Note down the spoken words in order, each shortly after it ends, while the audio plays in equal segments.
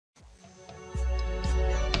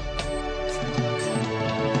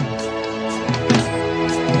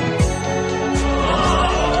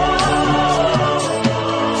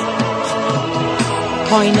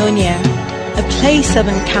Koinonia, a place of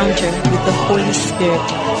encounter with the Holy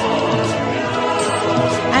Spirit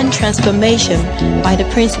and transformation by the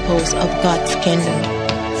principles of God's kingdom.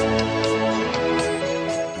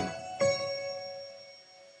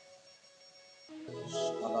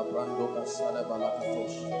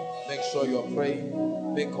 Make sure you're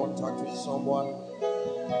praying. Make contact with someone.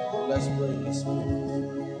 Let's pray this morning.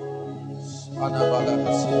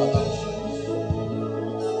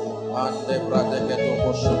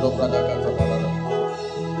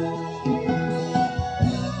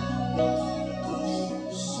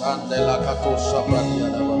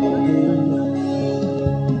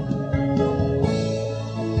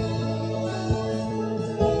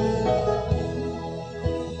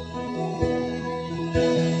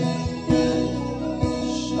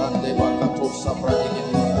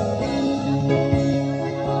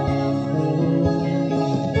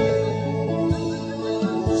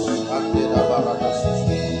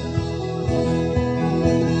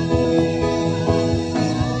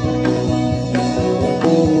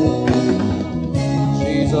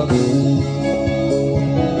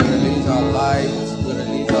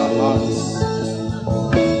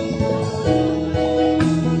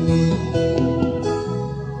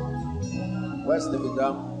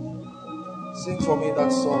 Sing for me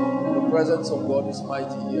that song. The presence of God is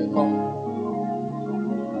mighty here. Come.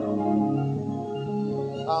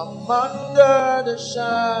 I'm under the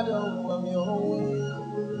shadow of your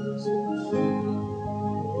wings.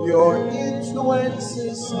 Your influence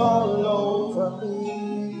is all over me.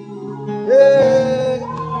 Hey.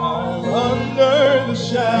 I'm under the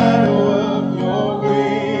shadow of your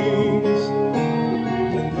wings.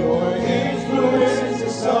 And your influence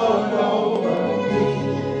is all over me.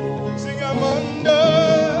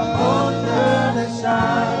 Under the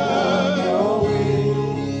shadow of your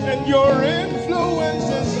wings, and your influence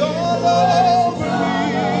is all over me.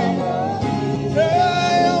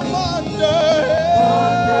 Hey, I'm under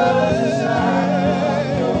the shadow of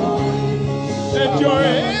your wings, and your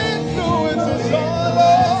influence is all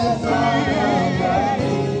over me.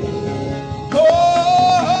 Oh,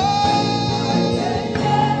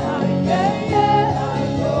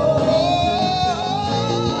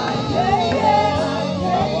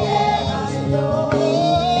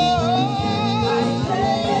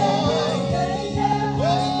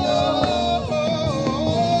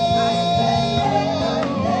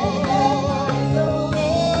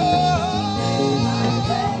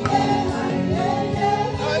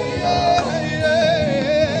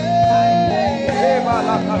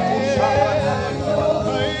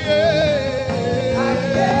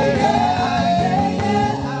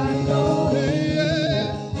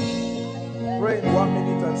 pray in 1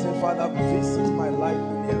 minute and say, Father, visit my life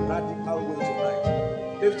in a radical way tonight.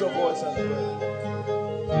 Lift your voice and pray.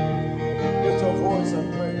 Lift your voice and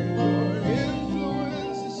pray. Your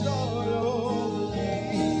influence is all over me.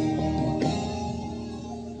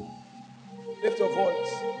 Lift your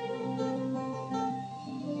voice.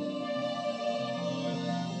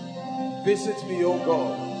 Visit me, oh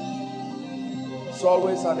God. It's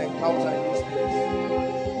always an encounter in this place.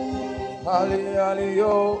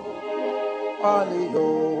 Hallelujah.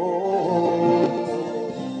 Hallelujah.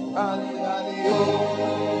 Hallelujah.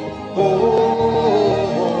 Oh,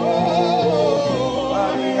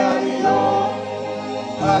 hallelujah.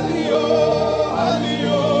 Hallelujah.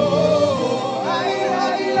 Hallelujah.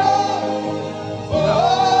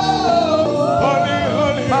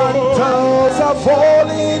 Mantles are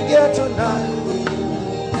falling here tonight.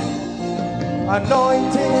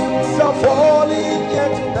 Anointings are falling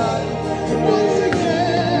here tonight. Once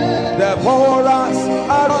again, the auras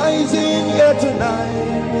are rising here tonight.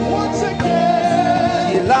 Once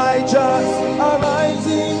again, Elijah's are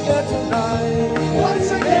rising here tonight. Once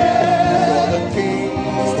again, for the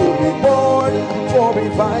kings to be born, for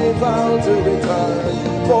revival to return.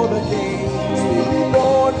 For the kings to be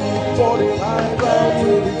born, for revival to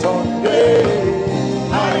return. Hey.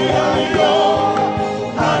 Hallelujah.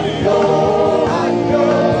 Hallelujah.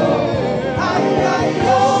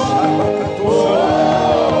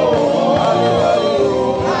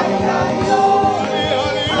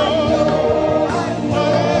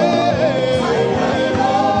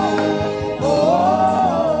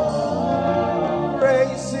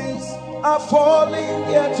 Falling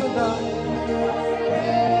here tonight.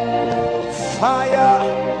 Fire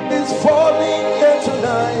is falling here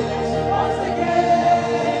tonight.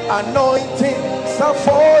 Anointings are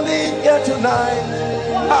falling here tonight.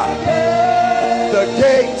 The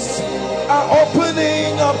gates are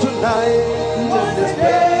opening up tonight.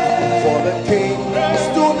 For the kings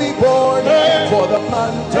to be born, for the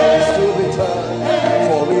mantles to return,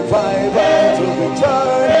 for revival to return.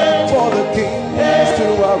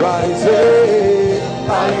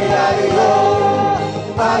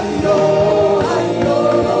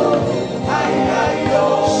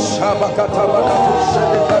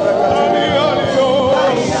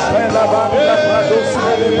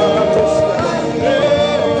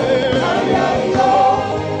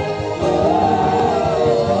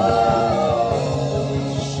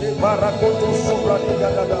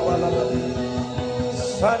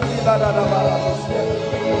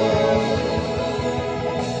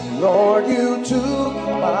 Lord, you took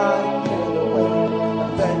my pain away,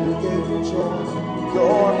 and then you gave me joy.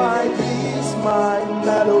 You're my peace, my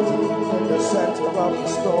melody, in the center of the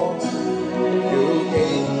storm. You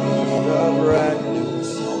gave me a brand new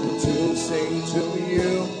song to sing to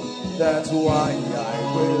you. That's why I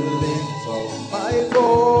will lift up my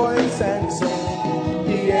voice and sing.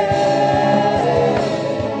 Yeah,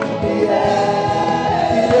 yeah.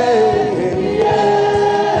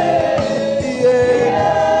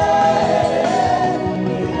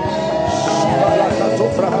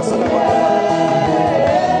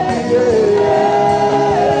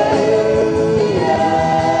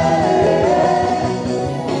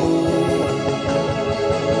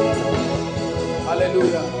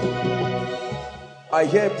 Hallelujah. I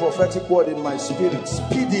hear a prophetic word in my spirit.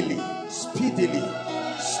 Speedily, speedily,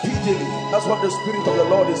 speedily. That's what the Spirit of the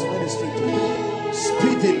Lord is ministering to me.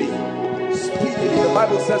 Speedily, speedily. The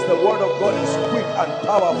Bible says the word of God is quick and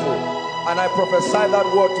powerful. And I prophesy that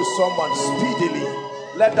word to someone. Speedily.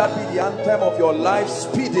 Let that be the anthem of your life.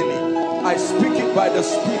 Speedily. I speak it by the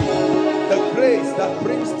Spirit. The grace that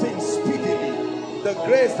brings things speedily. The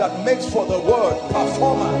grace that makes for the word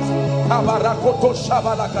performance.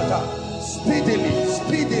 Speedily,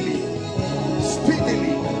 speedily,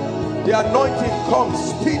 speedily. The anointing comes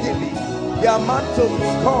speedily. Their mantles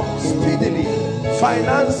come speedily.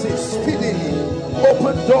 Finances speedily.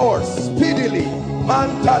 Open doors speedily.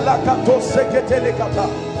 Mantalakato seketelekata.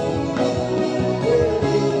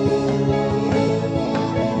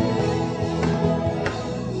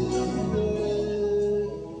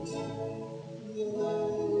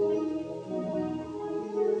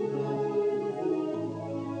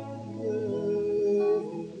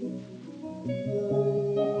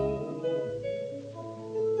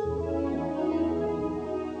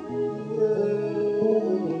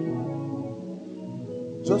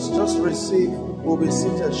 Just receive. We'll be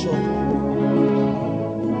seated shortly. I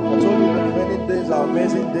told you the remaining days are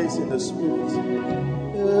amazing days in the Spirit.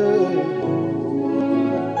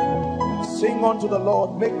 Sing unto the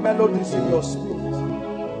Lord. Make melodies in your spirit.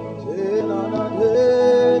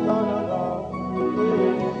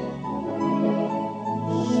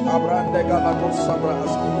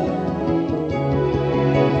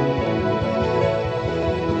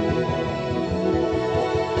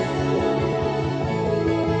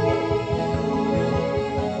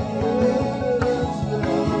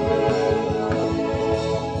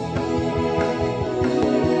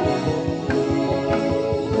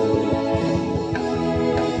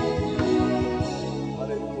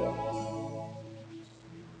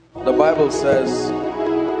 The Bible says,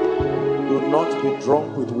 do not be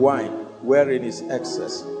drunk with wine, wherein is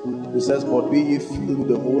excess. It says, but be ye filled with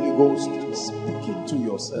the Holy Ghost, speaking to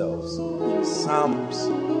yourselves in psalms,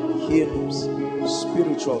 hymns,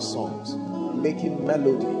 spiritual songs, making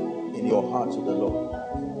melody in your heart to the Lord.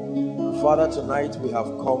 Father, tonight we have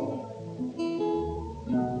come,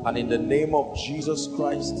 and in the name of Jesus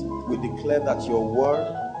Christ, we declare that your word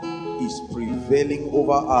is prevailing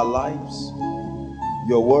over our lives.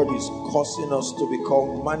 Your word is causing us to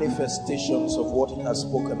become manifestations of what it has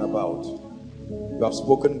spoken about. You have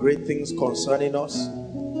spoken great things concerning us.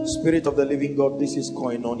 Spirit of the living God, this is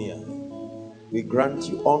koinonia. We grant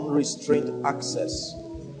you unrestrained access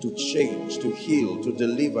to change, to heal, to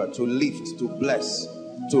deliver, to lift, to bless,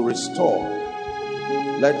 to restore.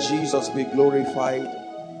 Let Jesus be glorified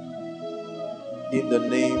in the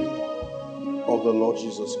name of the Lord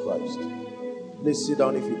Jesus Christ. Please sit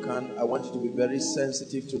down if you can. I want you to be very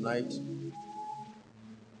sensitive tonight.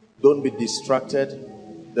 Don't be distracted.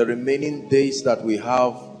 The remaining days that we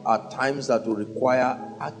have are times that will require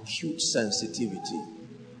acute sensitivity.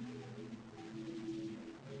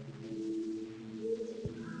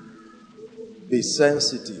 Be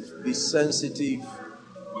sensitive. Be sensitive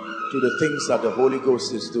to the things that the Holy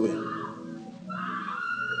Ghost is doing.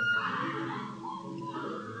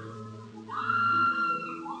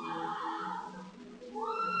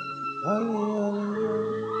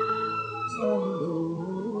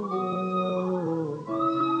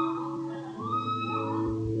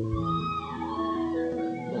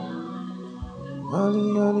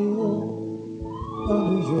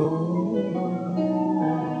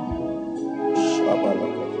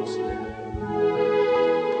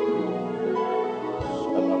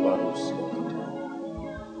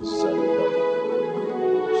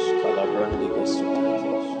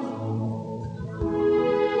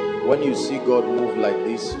 When you see God move like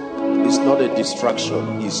this, it's not a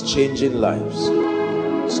distraction. He's changing lives.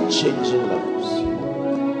 It's changing lives.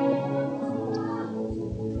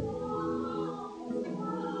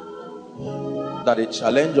 That a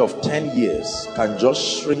challenge of 10 years can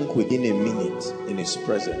just shrink within a minute in His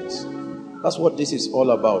presence. That's what this is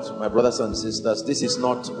all about, my brothers and sisters. This is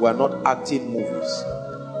not, we're not acting movies.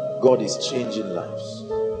 God is changing lives.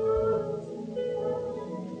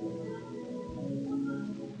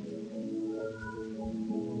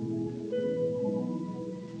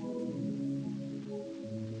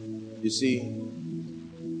 You see,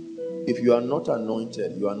 if you are not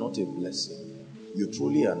anointed, you are not a blessing. You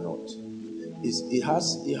truly are not. It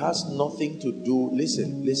has nothing to do,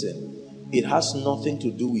 listen, it has nothing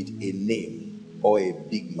to do with a name or a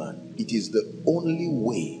big man. It is the only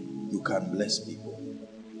way you can bless people.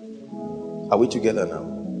 Are we together now?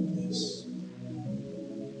 Yes.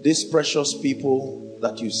 These precious people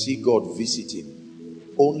that you see God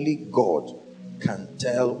visiting, only God can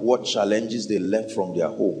tell what challenges they left from their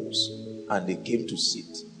homes and they came to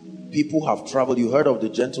sit. People have traveled. You heard of the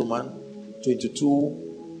gentleman,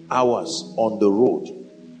 22 hours on the road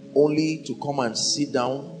only to come and sit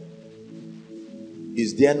down.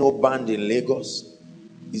 Is there no band in Lagos?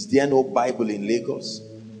 Is there no Bible in Lagos?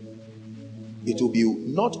 It will be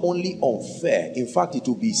not only unfair, in fact it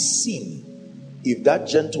will be sin if that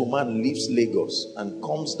gentleman leaves Lagos and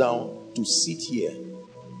comes down to sit here,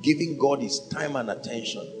 giving God his time and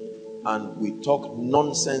attention, and we talk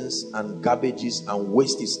nonsense and garbages and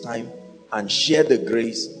waste his time and share the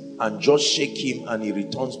grace and just shake him and he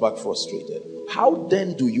returns back frustrated. How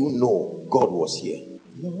then do you know God was here?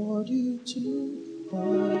 Lord, you took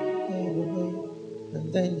my pain away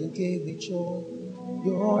and then you gave me joy.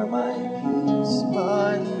 You're my peace,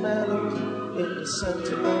 my melody in the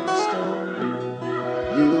center of the storm.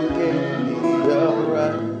 You gave me a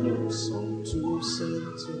brand new song to sing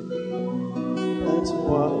to me. That's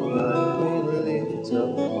why I will lift up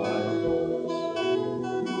my voice.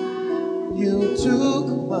 You took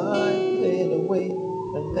my pain away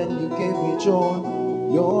and then you gave me joy.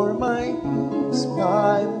 You're my peace,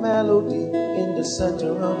 my melody in the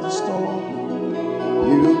center of the storm.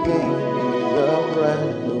 You gave me a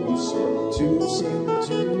brand new song to sing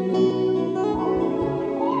to you.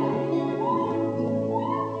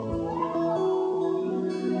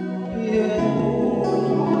 Yeah.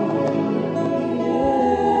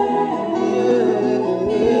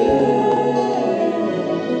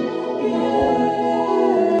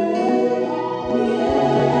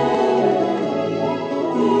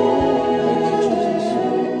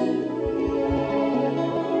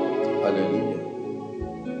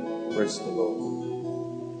 Praise the Lord.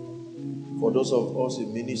 For those of us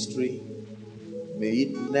in ministry, may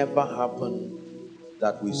it never happen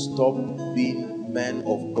that we stop being men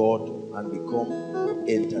of God and become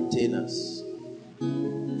entertainers.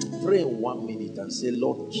 Pray in 1 minute and say,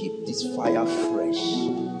 Lord, keep this fire fresh.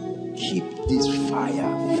 Keep this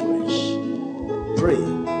fire fresh. Pray.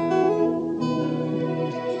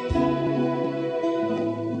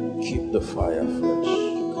 Keep the fire fresh.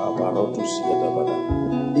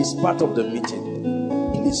 It's part of the meeting.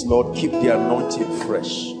 Please, Lord, keep the anointing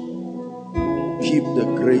fresh. Keep the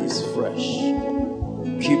grace fresh.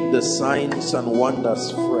 Keep the signs and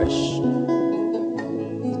wonders fresh.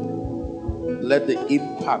 Let the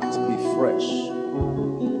impact be fresh.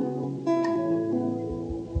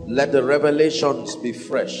 Let the revelations be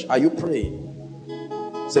fresh. Are you praying?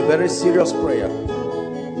 It's a very serious prayer.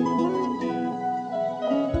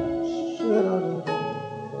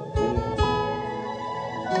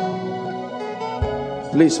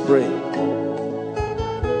 Please pray.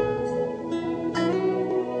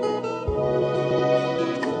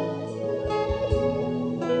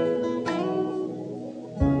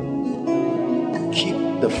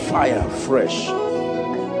 Keep the fire fresh.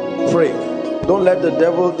 Pray. Don't let the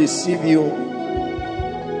devil deceive you.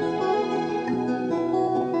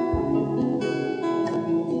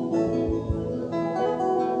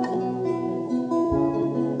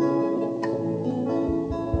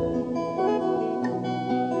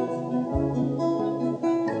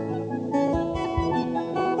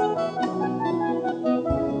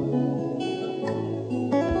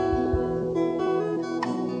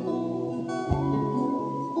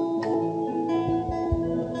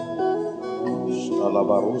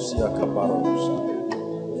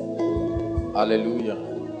 Hallelujah.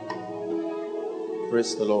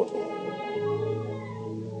 Praise the Lord.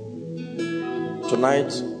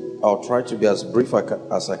 Tonight, I'll try to be as brief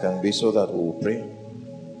as I can be so that we will pray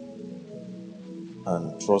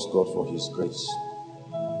and trust God for His grace.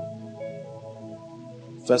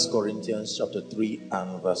 First Corinthians chapter 3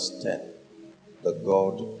 and verse 10. The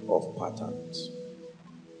God of patterns.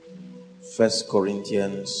 First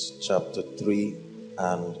Corinthians chapter 3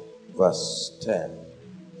 and verse 10.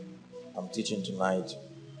 I'm teaching tonight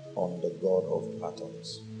on the God of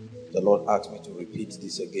patterns. The Lord asked me to repeat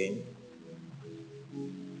this again,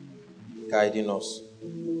 guiding us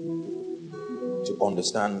to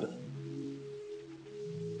understand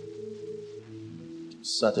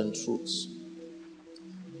certain truths.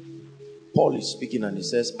 Paul is speaking and he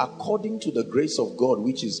says, according to the grace of God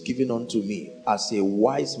which is given unto me as a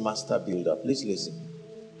wise master builder. Please listen.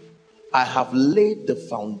 I have laid the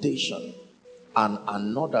foundation and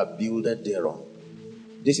another builded thereon.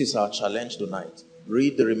 This is our challenge tonight.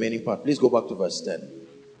 Read the remaining part. Please go back to verse 10.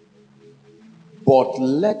 But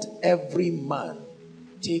let every man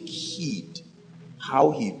take heed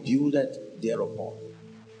how he buildeth thereupon.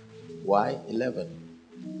 Why? 11.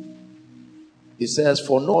 It says,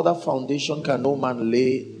 for no other foundation can no man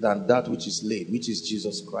lay than that which is laid, which is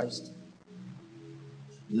Jesus Christ.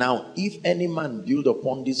 Now, if any man build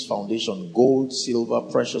upon this foundation gold, silver,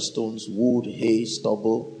 precious stones, wood, hay,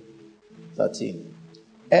 stubble. 13.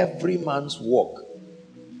 Every man's work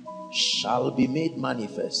shall be made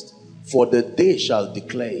manifest, for the day shall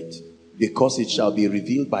declare it, because it shall be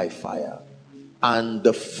revealed by fire. And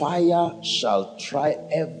the fire shall try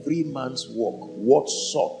every man's work, what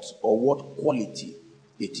sort or what quality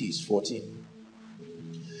it is. 14.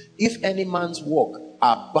 If any man's work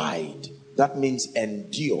abide, that means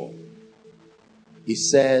endure. It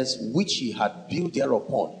says, which he had built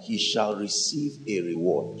thereupon, he shall receive a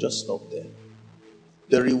reward. Just stop there.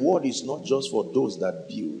 The reward is not just for those that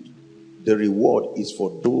build. The reward is for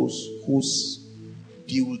those whose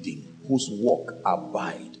building, whose work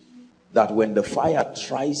abide. That when the fire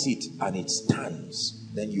tries it and it stands,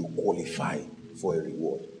 then you qualify for a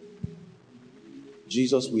reward.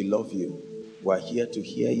 Jesus, we love you. We're here to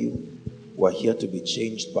hear you. We're here to be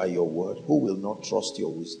changed by your word. Who will not trust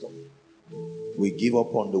your wisdom? We give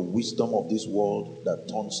up on the wisdom of this world that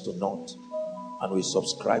turns to naught, and we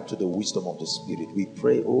subscribe to the wisdom of the Spirit. We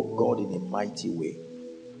pray, oh God, in a mighty way,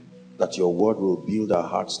 that your word will build our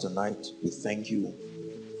hearts tonight. We thank you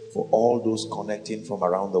for all those connecting from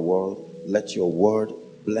around the world. Let your word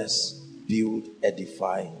bless, build,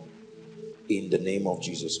 edify in the name of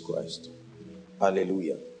Jesus Christ.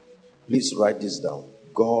 Hallelujah. Please write this down.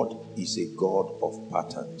 God is a God of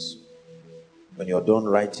patterns. When you're done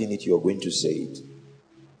writing it, you're going to say it.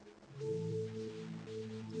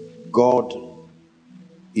 God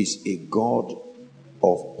is a God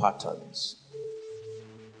of patterns.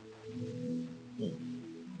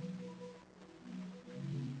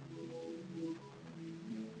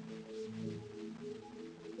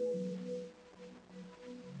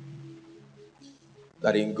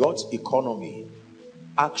 That in God's economy,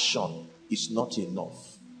 action is not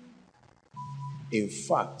enough. In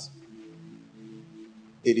fact,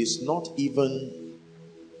 it is not even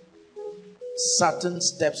certain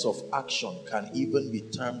steps of action can even be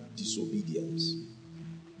termed disobedience.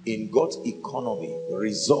 In God's economy,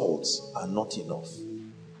 results are not enough.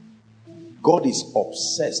 God is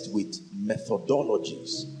obsessed with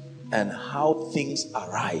methodologies and how things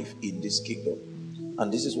arrive in this kingdom.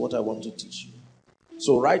 And this is what I want to teach you.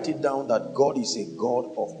 So write it down that God is a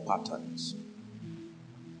God of patterns.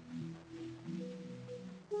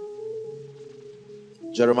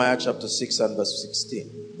 Jeremiah chapter 6 and verse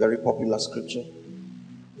 16. Very popular scripture.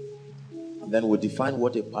 And then we'll define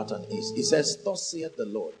what a pattern is. It says, thus saith the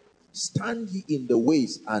Lord, stand ye in the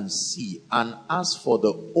ways and see, and ask for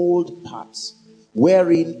the old paths,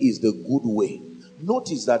 wherein is the good way.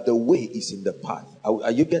 Notice that the way is in the path. Are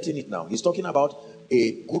you getting it now? He's talking about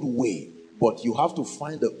a good way. But you have to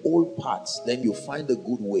find the old paths, then you find the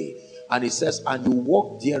good way. And it says, and you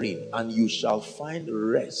walk therein, and you shall find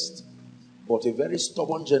rest. But a very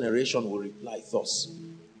stubborn generation will reply thus,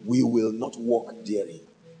 we will not walk therein.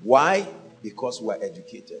 Why? Because we are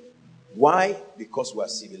educated. Why? Because we are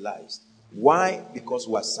civilized. Why? Because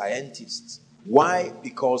we are scientists. Why?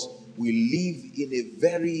 Because we live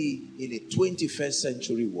in a 21st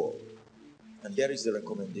century world. And there is the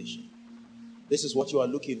recommendation. This is what you are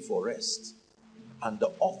looking for, rest. And the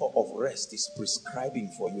author of rest is prescribing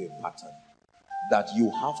for you a pattern that you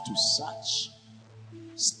have to search,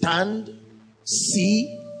 stand,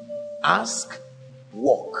 see, ask,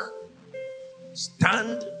 walk.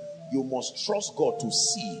 Stand, you must trust God to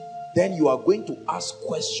see. Then you are going to ask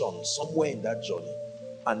questions somewhere in that journey.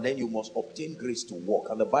 And then you must obtain grace to walk.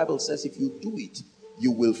 And the Bible says if you do it,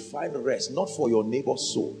 you will find rest, not for your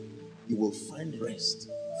neighbor's soul. You will find rest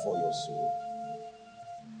for your soul.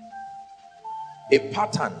 A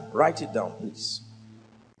pattern, write it down, please.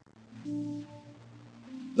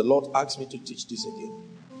 The Lord asked me to teach this again.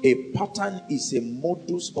 A pattern is a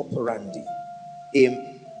modus operandi,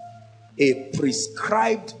 a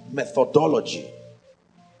prescribed methodology.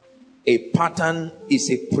 A pattern is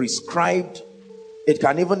a prescribed, it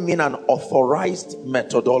can even mean an authorized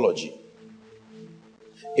methodology.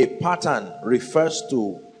 A pattern refers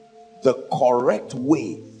to the correct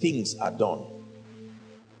way things are done.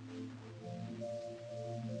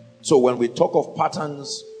 So when we talk of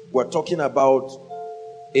patterns, we're talking about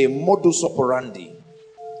a modus operandi,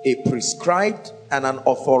 a prescribed and an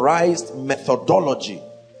authorized methodology.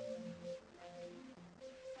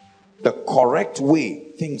 The correct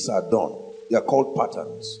way things are done. They are called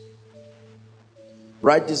patterns.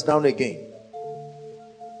 Write this down again.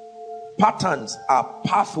 Patterns are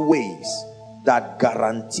pathways that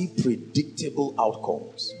guarantee predictable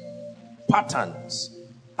outcomes. Patterns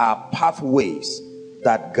are pathways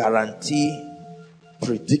that guarantee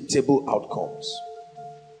predictable outcomes.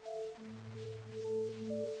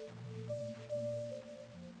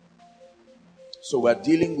 So we're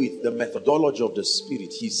dealing with the methodology of the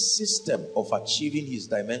Spirit, his system of achieving his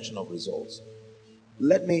dimension of results.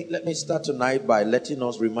 Let me start tonight by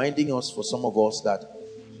reminding us, for some of us, that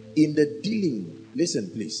in the dealing, listen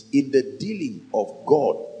please, in the dealing of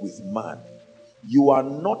God with man, you are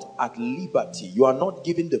not at liberty, you are not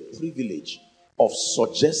given the privilege of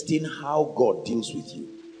suggesting how God deals with you.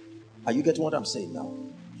 Are you getting what I'm saying now?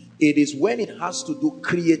 It is when it has to do,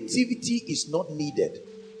 creativity is not needed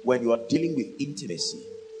when you are dealing with intimacy.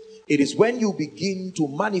 It is when you begin to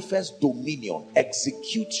manifest dominion,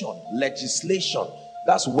 execution, legislation,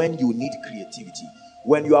 that's when you need creativity.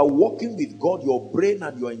 When you are working with God, your brain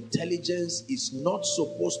and your intelligence is not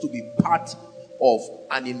supposed to be part of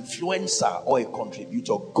an influencer or a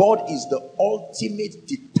contributor. God is the ultimate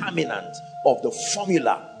determinant of the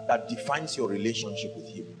formula that defines your relationship with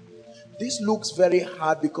him. This looks very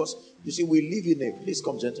hard because, you see, we live in a, please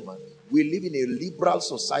come gentlemen, we live in a liberal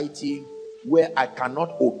society where I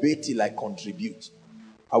cannot obey till I contribute.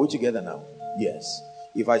 Are we together now? Yes.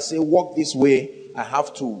 If I say walk this way, I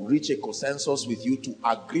have to reach a consensus with you to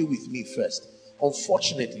agree with me first.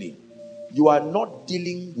 Unfortunately, you are not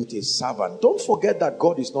dealing with a servant. Don't forget that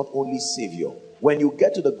God is not only Savior. When you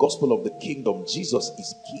get to the gospel of the kingdom, Jesus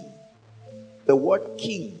is King. The word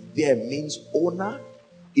king there means owner.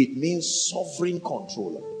 It means sovereign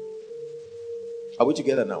controller. Are we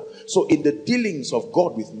together now? So in the dealings of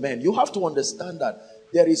God with men, you have to understand that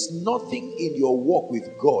there is nothing in your walk with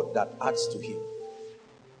God that adds to him.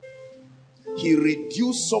 He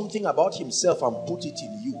reduced something about himself and put it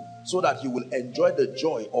in you so that you will enjoy the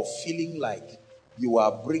joy of feeling like you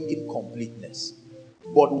are bringing completeness.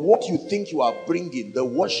 But what you think you are bringing, the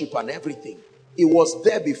worship and everything, it was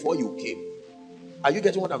there before you came. Are you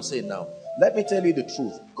getting what I'm saying now? Let me tell you the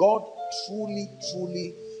truth. God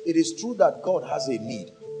truly, it is true that God has a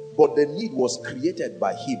need, but the need was created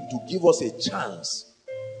by him to give us a chance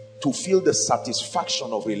to feel the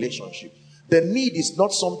satisfaction of relationship. The need is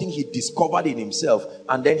not something he discovered in himself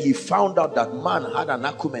and then he found out that man had an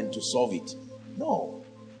acumen to solve it. No.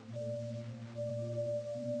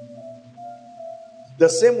 The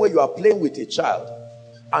same way you are playing with a child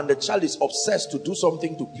and the child is obsessed to do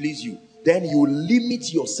something to please you, then you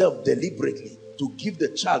limit yourself deliberately to give the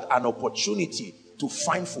child an opportunity to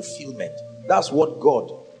find fulfillment. That's what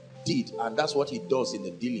God did, and that's what he does in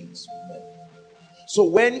the dealings with men. So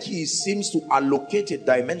when he seems to allocate a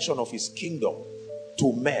dimension of his kingdom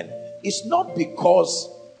to men, it's not because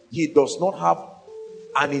he does not have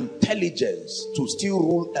an intelligence to still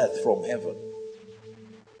rule earth from heaven.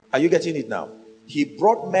 Are you getting it now? He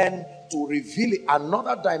brought men to reveal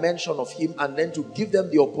another dimension of him and then to give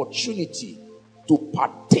them the opportunity to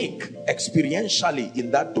partake experientially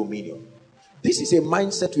in that dominion. This is a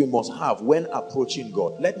mindset we must have when approaching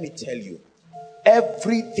God. Let me tell you,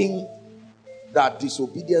 everything that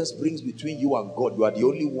disobedience brings between you and God, you are the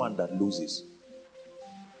only one that loses.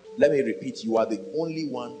 Let me repeat, you are the only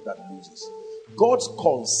one that loses. God's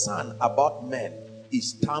concern about men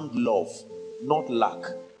is termed love, not lack.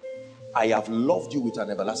 I have loved you with an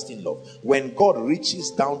everlasting love. When God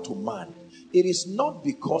reaches down to man, it is not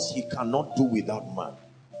because he cannot do without man.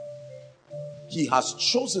 He has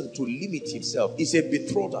chosen to limit himself. He's a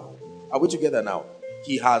betrother. Are we together now?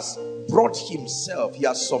 He has brought himself, he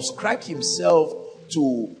has subscribed himself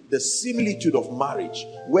to the similitude of marriage,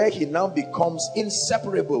 where he now becomes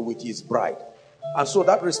inseparable with his bride. And so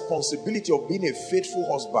that responsibility of being a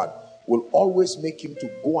faithful husband will always make him to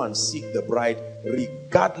go and seek the bride,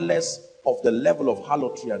 regardless of the level of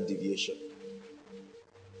harlotry and deviation.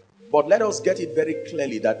 But let us get it very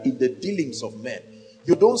clearly that in the dealings of men,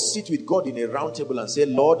 you don't sit with God in a round table and say,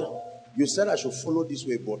 Lord, You said I should follow this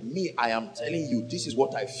way, but me, I am telling you, this is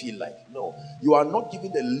what I feel like. No, you are not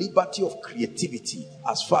given the liberty of creativity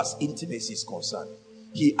as far as intimacy is concerned.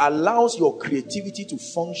 He allows your creativity to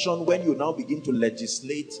function when you now begin to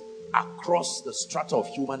legislate across the strata of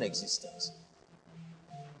human existence.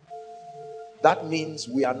 That means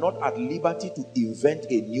we are not at liberty to invent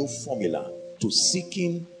a new formula to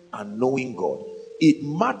seeking and knowing God. It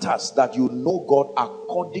matters that you know God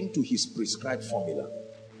according to his prescribed formula.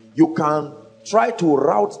 You can try to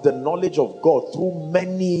route the knowledge of God through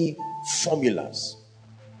many formulas.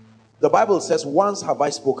 The Bible says, once have I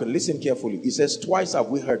spoken. Listen carefully. It says, twice have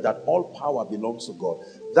we heard that all power belongs to God.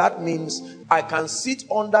 That means I can sit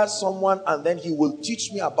under someone and then he will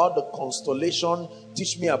teach me about the constellation,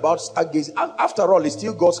 teach me about stargazing. After all, it's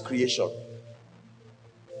still God's creation.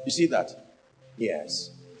 You see that? Yes.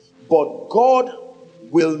 But God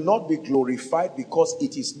will not be glorified because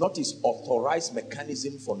it is not his authorized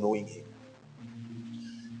mechanism for knowing him.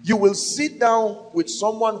 You will sit down with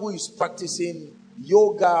someone who is practicing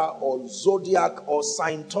yoga or zodiac or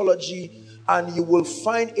Scientology, and you will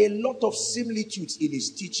find a lot of similitudes in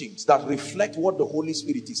his teachings that reflect what the Holy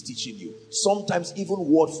Spirit is teaching you, sometimes even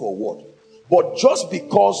word for word. But just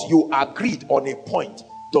because you agreed on a point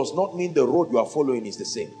does not mean the road you are following is the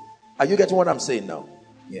same. Are you getting what I'm saying now?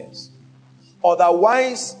 Yes.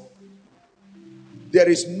 Otherwise, there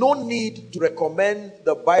is no need to recommend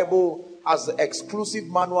the Bible as the exclusive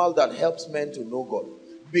manual that helps men to know God,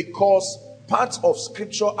 because parts of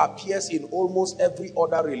scripture appears in almost every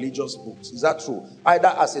other religious book. Is that true? Either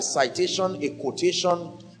as a citation, a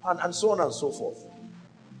quotation, and so on and so forth.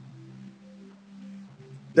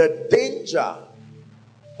 The danger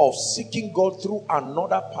of seeking God through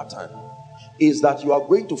another pattern is that you are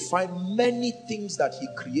going to find many things that he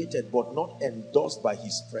created but not endorsed by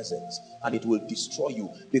his presence, and it will destroy you,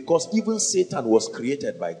 because even Satan was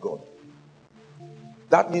created by God.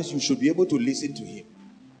 That means you should be able to listen to him.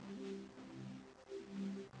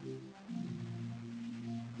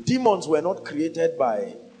 Demons were not created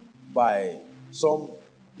by some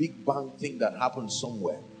big bang thing that happened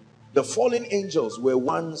somewhere. The fallen angels were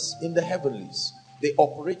once in the heavenlies. They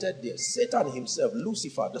operated there. Satan himself,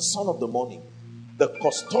 Lucifer, the son of the morning, the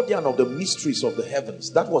custodian of the mysteries of the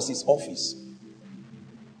heavens, that was his office.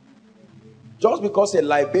 Just because a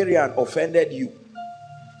librarian offended you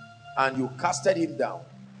and you casted him down,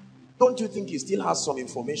 don't you think he still has some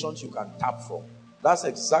information you can tap from? That's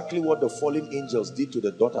exactly what the fallen angels did to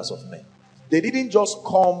the daughters of men. They didn't just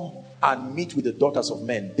come and meet with the daughters of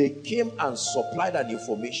men. They came and supplied an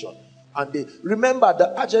information. And they remember,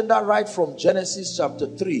 the agenda right from Genesis chapter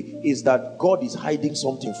 3 is that God is hiding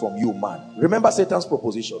something from you, man. Remember Satan's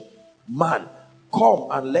proposition. Man, come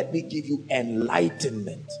and let me give you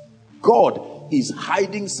enlightenment. God is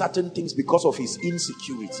hiding certain things because of his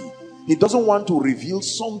insecurity. He doesn't want to reveal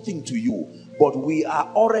something to you, but we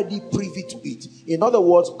are already privy to it. In other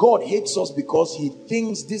words, God hates us because he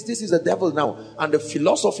thinks this is the devil now, and the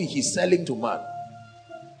philosophy he's selling to man,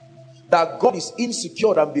 that God is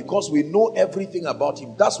insecure, and because we know everything about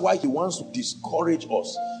him, that's why he wants to discourage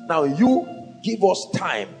us. Now you give us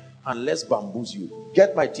time and let's bamboozle you.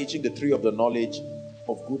 Get my teaching, the tree of the knowledge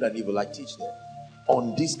of good and evil. I teach there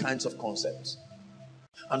on these kinds of concepts.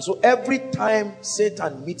 And so every time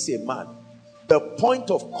Satan meets a man, the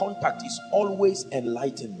point of contact is always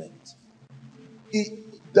enlightenment.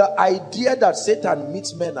 The idea that Satan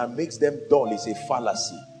meets men and makes them dull is a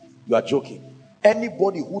fallacy. You are joking.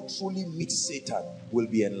 Anybody who truly meets Satan will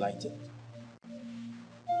be enlightened.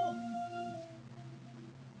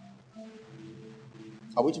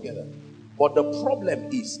 Are we together? But the problem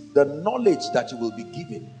is, the knowledge that you will be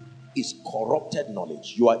given is corrupted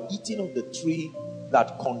knowledge. You are eating of the tree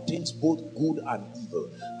that contains both good and evil.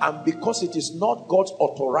 And because it is not God's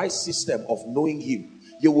authorized system of knowing him,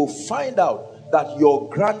 you will find out that your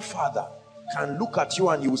grandfather can look at you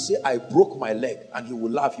and he will say, I broke my leg, and he will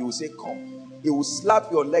laugh. He will say, come. He will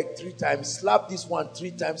slap your leg 3 times, slap this one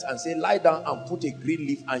 3 times, and say, lie down and put a green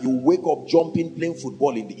leaf, and you wake up jumping, playing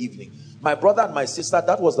football in the evening. My brother and my sister,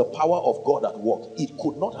 that was the power of God at work. It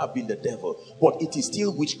could not have been the devil, but it is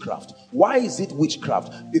still witchcraft. Why is it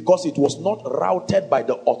witchcraft? Because it was not routed by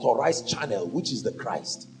the authorized channel, which is the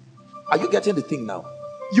Christ. Are you getting the thing now?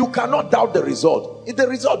 You cannot doubt the result. The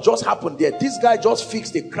result just happened there. This guy just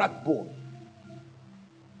fixed a cracked bone.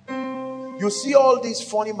 You see all these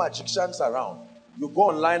funny magicians around. You go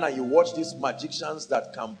online and you watch these magicians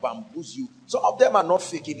that can bamboozle you. Some of them are not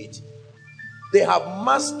faking it. They have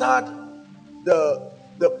mastered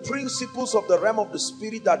the principles of the realm of the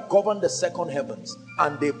spirit that govern the second heavens,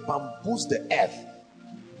 and they bamboozle the earth.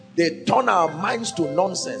 They turn our minds to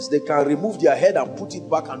nonsense. They can remove their head and put it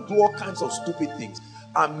back and do all kinds of stupid things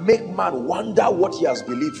and make man wonder what he has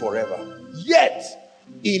believed forever. Yet,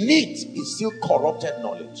 in it is still corrupted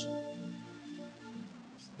knowledge.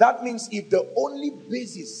 That means if the only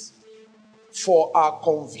basis for our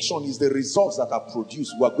conviction is the results that are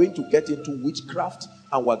produced, we're going to get into witchcraft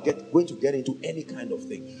and we're going to get into any kind of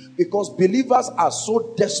thing. Because believers are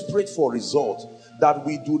so desperate for results that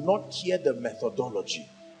we do not care the methodology.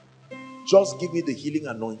 Just give me the healing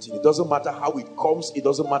anointing. It doesn't matter how it comes. It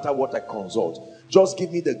doesn't matter what I consult. Just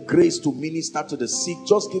give me the grace to minister to the sick.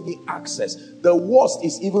 Just give me access. The worst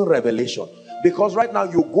is even revelation. Because right now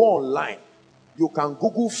you go online, you can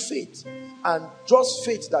Google faith, and just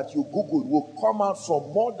faith that you Google will come out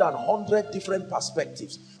from more than 100 different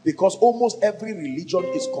perspectives, because almost every religion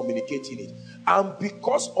is communicating it. And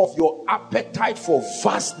because of your appetite for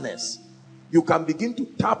vastness, you can begin to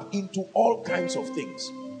tap into all kinds of things.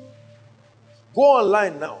 Go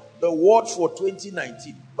online now, the word for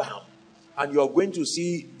 2019, bam, and you're going to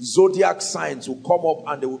see zodiac signs will come up,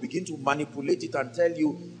 and they will begin to manipulate it and tell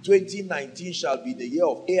you 2019 shall be the year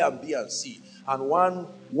of A and B and C. And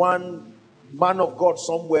one man of God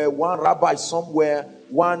somewhere, one rabbi somewhere,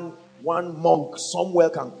 one monk somewhere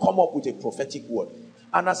can come up with a prophetic word.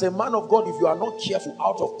 And as a man of God, if you are not careful,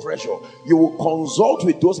 out of pressure, you will consult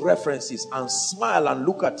with those references and smile and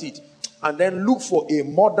look at it, and then look for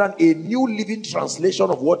a new living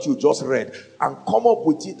translation of what you just read and come up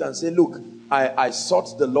with it and say, look, I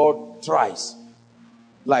sought the Lord thrice,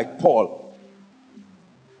 like Paul.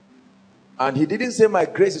 And he didn't say my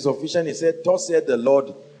grace is sufficient. He said, thus said the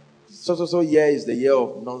Lord, so year is the year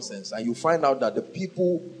of nonsense. And you find out that the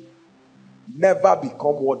people never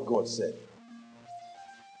become what God said.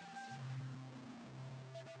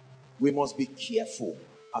 We must be careful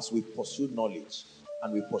as we pursue knowledge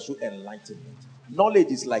and we pursue enlightenment. Knowledge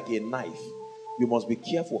is like a knife. You must be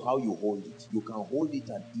careful how you hold it. You can hold it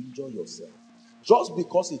and injure yourself. Just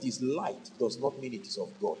because it is light does not mean it is of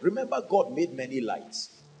God. Remember, God made many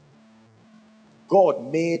lights.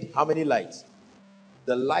 God made how many lights?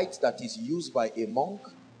 The light that is used by a monk,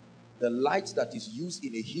 the light that is used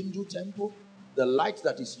in a Hindu temple, the light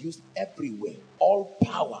that is used everywhere. All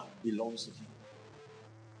power belongs to him.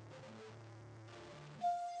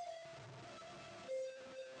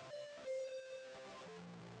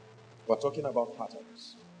 We're talking about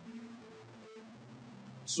patterns.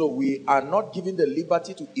 So we are not given the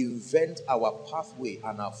liberty to invent our pathway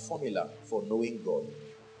and our formula for knowing God.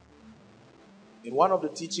 In one of the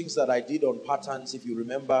teachings that I did on patterns, if you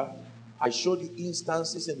remember, I showed you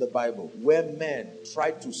instances in the Bible where men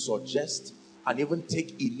tried to suggest and even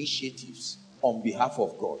take initiatives on behalf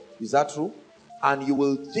of God. Is that true? And you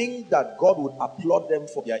will think that God would applaud them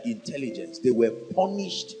for their intelligence. They were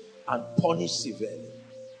punished, and punished severely.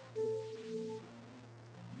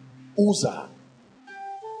 Uzzah,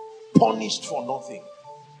 punished for nothing.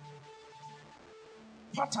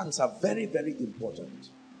 Patterns are very, very important.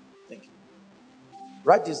 Thank you.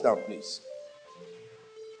 Write this down, please.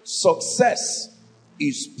 Success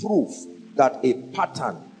is proof that a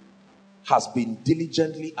pattern has been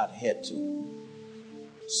diligently adhered to.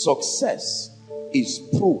 Success is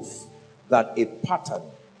proof that a pattern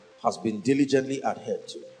has been diligently adhered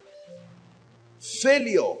to.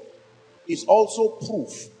 Failure is also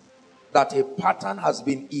proof that a pattern has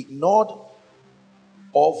been ignored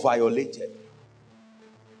or violated.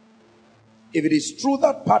 If it is true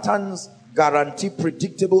that patterns guarantee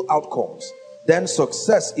predictable outcomes, then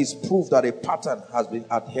success is proof that a pattern has been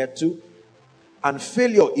adhered to, and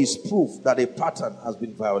failure is proof that a pattern has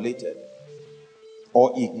been violated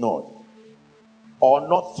or ignored or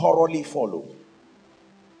not thoroughly followed.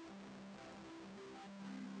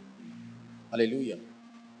 Hallelujah.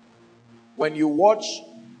 When you watch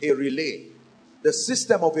a relay, the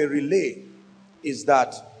system of a relay is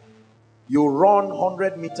that you run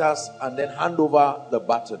 100 meters and then hand over the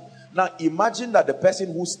baton. Now imagine that the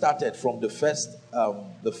person who started from the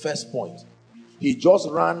first point, he just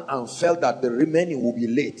ran and felt that the remaining will be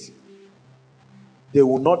late. They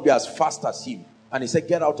will not be as fast as him. And he said,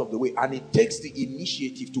 get out of the way. And he takes the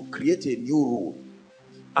initiative to create a new rule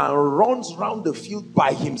and runs around the field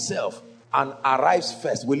by himself and arrives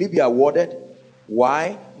first. Will he be awarded?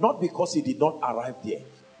 Why? Not because he did not arrive there.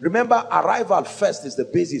 Remember, arrival first is the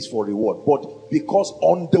basis for reward. But because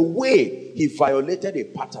on the way he violated a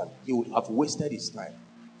pattern, he would have wasted his time.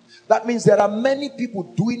 That means there are many people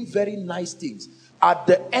doing very nice things. At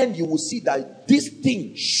the end, you will see that this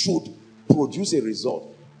thing should produce a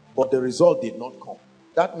result, but the result did not come.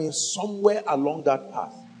 That means somewhere along that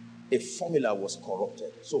path, a formula was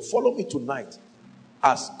corrupted. So follow me tonight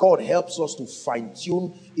as God helps us to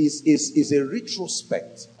fine-tune, is a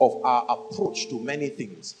retrospect of our approach to many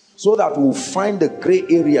things, so that we'll find the gray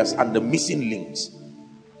areas and the missing links.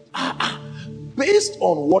 Based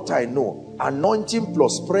on what I know, anointing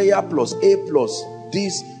plus prayer plus A plus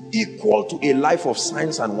this equal to a life of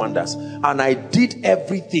signs and wonders, and I did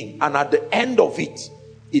everything, and at the end of it,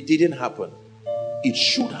 it didn't happen. It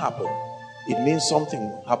should happen. It means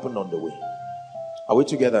something happened on the way. Are we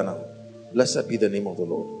together now? Blessed be the name of the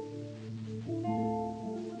Lord.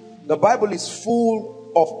 The Bible is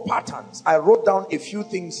full of patterns. I wrote down a few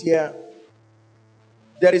things here.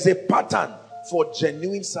 There is a pattern for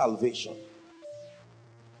genuine salvation.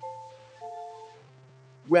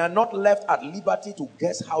 We are not left at liberty to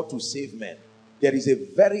guess how to save men. There is a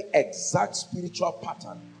very exact spiritual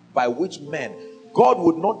pattern by which men, God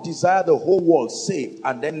would not desire the whole world saved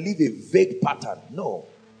and then leave a vague pattern. No.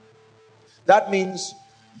 That means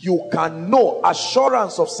you can know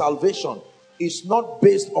assurance of salvation is not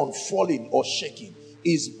based on falling or shaking.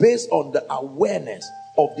 It's based on the awareness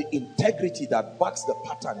of the integrity that backs the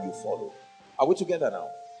pattern you follow. Are we together now?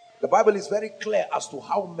 The Bible is very clear as to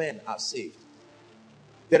how men are saved.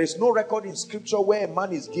 There is no record in scripture where a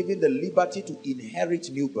man is given the liberty to inherit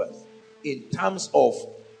new birth in terms of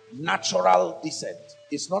natural descent.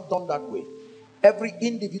 It's not done that way. Every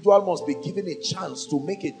individual must be given a chance to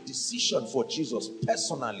make a decision for Jesus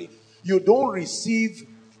personally. You don't receive,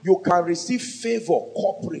 you can receive favor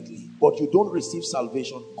corporately, but you don't receive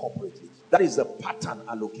salvation corporately. That is the pattern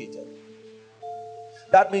allocated.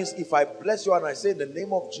 That means if I bless you and I say in the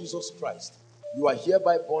name of Jesus Christ, you are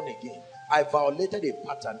hereby born again, I violated a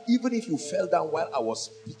pattern. Even if you fell down while I was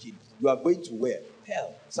speaking, you are going to where?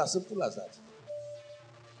 Hell. It's as simple as that.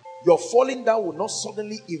 Your falling down will not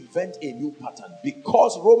suddenly invent a new pattern,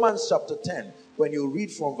 because Romans chapter 10, when you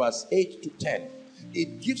read from verse 8 to 10,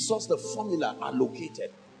 it gives us the formula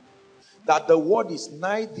allocated. That the word is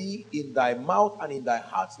nigh thee, in thy mouth and in thy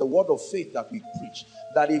heart, the word of faith that we preach.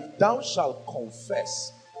 That if thou shalt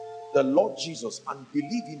confess the Lord Jesus and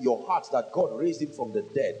believe in your heart that God raised him from the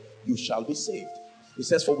dead, you shall be saved. It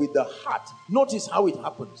says, for with the heart, notice how it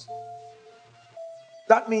happens.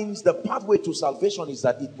 That means the pathway to salvation is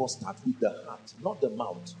that it must start with the heart, not the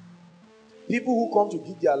mouth. People who come to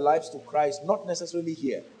give their lives to Christ, not necessarily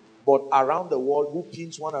here, but around the world, who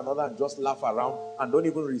pinch one another and just laugh around and don't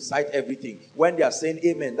even recite everything. When they are saying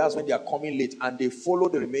amen, that's when they are coming late and they follow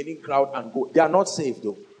the remaining crowd and go. They are not saved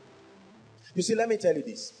though. You see, let me tell you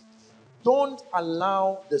this. Don't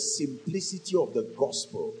allow the simplicity of the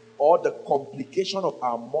gospel or the complication of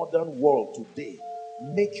our modern world today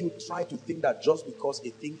make you try to think that just because a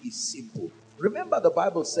thing is simple. Remember, the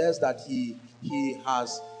Bible says that he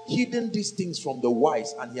has hidden these things from the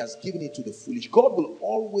wise and he has given it to the foolish. God will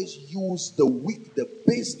always use the weak, the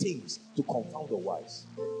base things to confound the wise.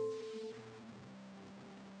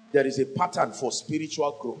 There is a pattern for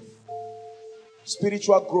spiritual growth.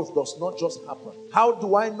 Spiritual growth does not just happen. How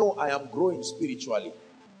do I know I am growing spiritually?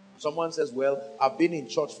 Someone says, well, I've been in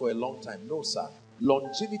church for a long time. No, sir.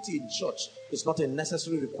 Longevity in church is not a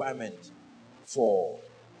necessary requirement for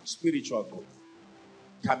spiritual growth.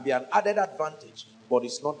 Can be an added advantage, but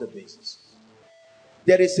it's not the basis.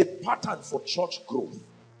 There is a pattern for church growth.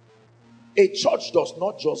 A church does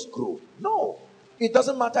not just grow. No. It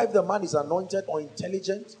doesn't matter if the man is anointed or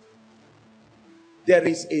intelligent. There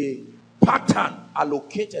is a pattern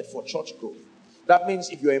allocated for church growth. That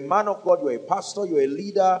means if you're a man of God, you're a pastor, you're a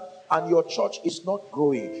leader, and your church is not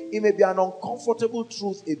growing, it may be an uncomfortable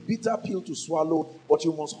truth, a bitter pill to swallow, but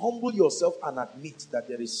you must humble yourself and admit that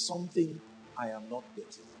there is something I am not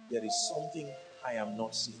getting. There is something I am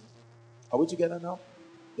not seeing. Are we together now?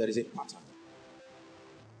 There is a pattern.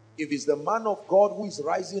 If it's the man of God who is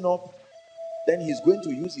rising up, then he's going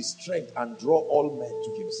to use his strength and draw all men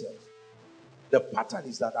to himself. The pattern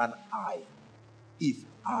is that an I, if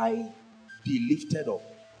I be lifted up,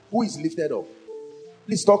 who is lifted up?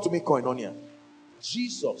 Please talk to me, Koinonia.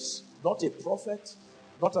 Jesus, not a prophet,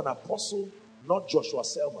 not an apostle, not Joshua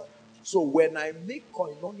Selman. So when I make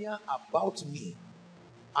Koinonia about me,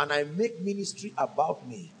 and I make ministry about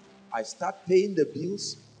me, I start paying the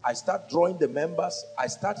bills, I start drawing the members, I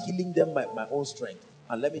start healing them by my own strength.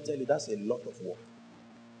 And let me tell you, that's a lot of work.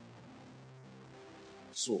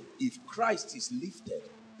 So if Christ is lifted,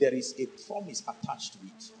 there is a promise attached to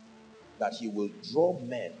it that he will draw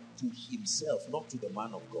men to himself, not to the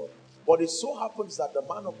man of God. But it so happens that the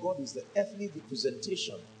man of God is the earthly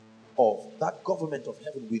representation of that government of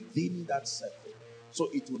heaven within that circle. So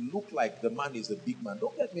it will look like the man is the big man.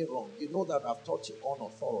 Don't get me wrong. You know that I've taught you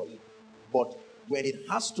honor thoroughly. But when it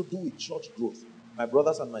has to do with church growth, my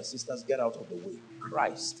brothers and my sisters, get out of the way.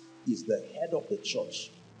 Christ is the head of the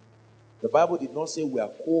church. The Bible did not say we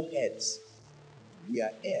are co-heads. We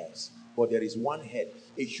are heirs, but there is one head.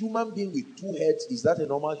 A human being with two heads, is that a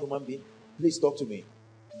normal human being? Please talk to me.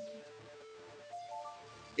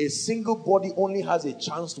 A single body only has a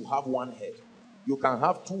chance to have one head. You can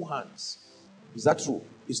have two hands. Is that true?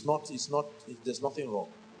 There's nothing wrong.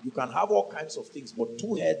 You can have all kinds of things, but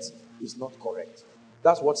two heads is not correct.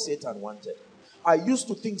 That's what Satan wanted. I used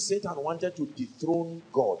to think Satan wanted to dethrone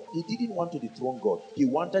God. He didn't want to dethrone God. He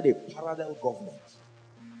wanted a parallel government.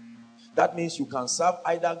 That means you can serve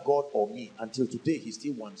either God or me. Until today, he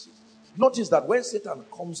still wants it. Notice that when Satan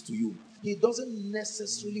comes to you, he doesn't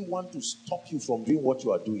necessarily want to stop you from doing what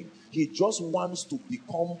you are doing. He just wants to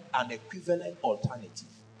become an equivalent alternative.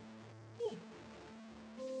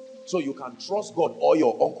 So you can trust God or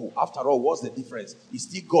your uncle. After all, what's the difference? It's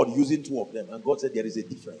still God using two of them. And God said there is a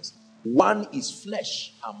difference. One is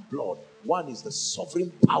flesh and blood. One is the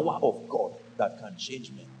sovereign power of God that can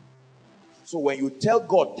change men. So when you tell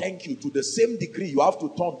God thank you, to the same degree you have to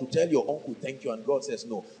turn to tell your uncle thank you, and God says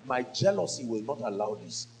no, my jealousy will not allow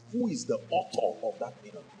this. Who is the author of that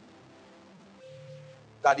miracle?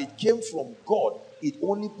 That it came from God, it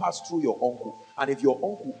only passed through your uncle. And if your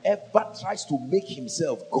uncle ever tries to make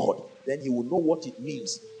himself God, then he will know what it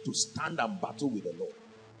means to stand and battle with the Lord.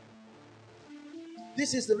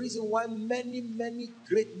 This is the reason why many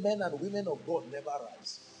great men and women of God never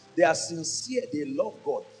rise. They are sincere, they love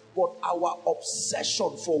God. But our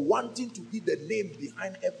obsession for wanting to be the name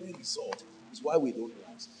behind every result is why we don't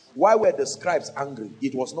rise. Why were the scribes angry?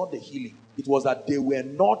 It was not the healing. It was that they were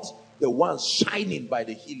not the ones shining by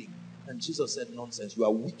the healing. And Jesus said, nonsense, you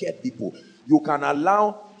are wicked people. You can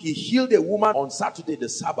allow, he healed a woman on Saturday, the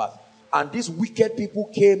Sabbath. And these wicked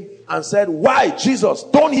people came and said, why, Jesus,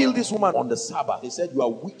 don't heal this woman on the Sabbath. They said, you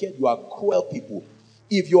are wicked, you are cruel people.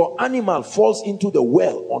 If your animal falls into the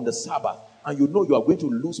well on the Sabbath, and you know you are going to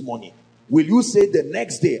lose money, will you say the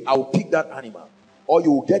next day, I will pick that animal? Or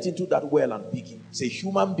you will get into that well and pick him? It's a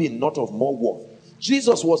human being, not of more worth.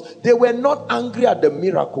 They were not angry at the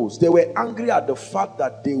miracles. They were angry at the fact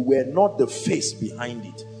that they were not the face behind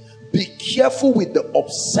it. Be careful with the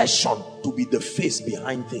obsession to be the face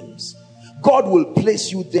behind things. God will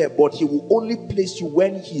place you there, but he will only place you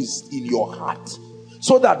when he's in your heart.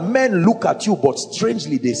 So that men look at you, but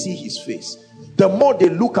strangely they see his face. The more they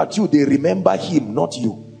look at you, they remember him, not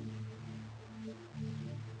you.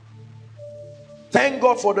 Thank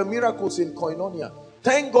God for the miracles in Koinonia.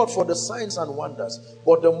 Thank God for the signs and wonders.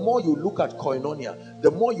 But the more you look at Koinonia, the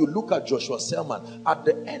more you look at Joshua Selman, at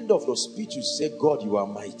the end of your speech you say, God, you are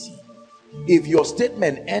mighty. If your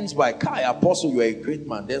statement ends by, Kai, Apostle, you are a great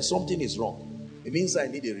man, then something is wrong. It means I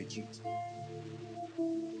need a retreat.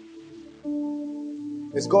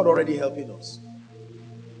 Is God already helping us?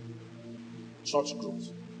 Church growth.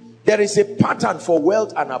 There is a pattern for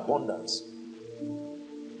wealth and abundance.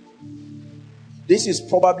 This is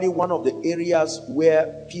probably one of the areas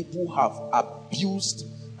where people have abused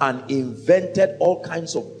and invented all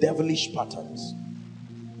kinds of devilish patterns.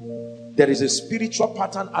 There is a spiritual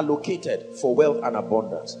pattern allocated for wealth and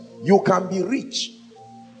abundance. You can be rich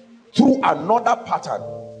through another pattern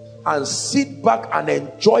and sit back and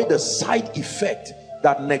enjoy the side effect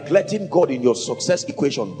that neglecting God in your success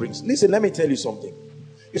equation brings. Listen, let me tell you something.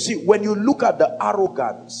 You see, when you look at the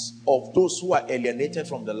arrogance of those who are alienated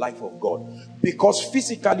from the life of God, because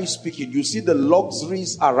physically speaking, you see the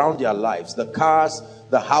luxuries around their lives, the cars,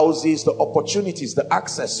 the houses, the opportunities, the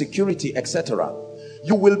access, security, etc.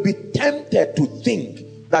 You will be tempted to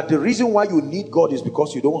think that the reason why you need God is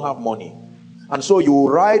because you don't have money. And so you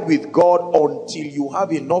ride with God until you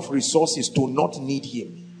have enough resources to not need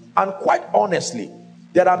him. And quite honestly,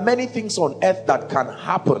 there are many things on earth that can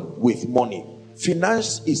happen with money.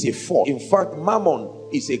 Finance is a force. In fact, mammon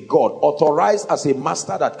is a god, authorized as a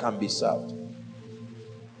master that can be served.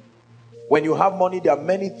 When you have money, there are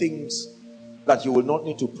many things that you will not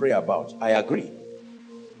need to pray about. I agree.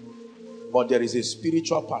 But there is a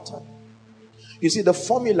spiritual pattern. You see, the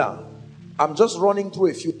formula, I'm just running through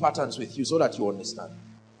a few patterns with you so that you understand.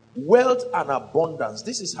 Wealth and abundance,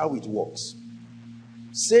 this is how it works.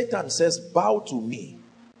 Satan says, bow to me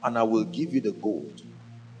and I will give you the gold.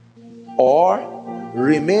 Or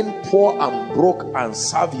remain poor and broke and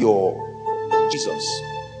serve your Jesus.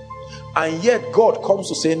 And yet God comes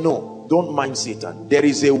to say, no, don't mind Satan. There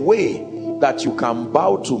is a way that you can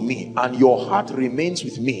bow to me and your heart remains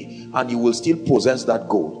with me and you will still possess that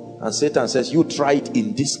gold. And Satan says, you try it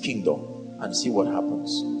in this kingdom and see what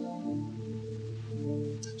happens.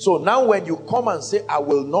 So now when you come and say, I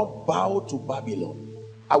will not bow to Babylon,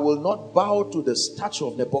 I will not bow to the statue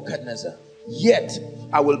of Nebuchadnezzar, yet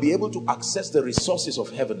I will be able to access the resources of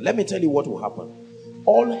heaven. Let me tell you what will happen.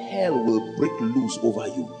 All hell will break loose over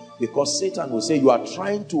you, because Satan will say you are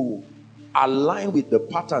trying to align with the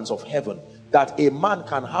patterns of heaven, that a man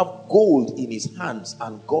can have gold in his hands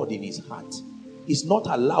and God in his heart. It's not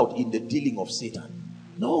allowed in the dealing of Satan.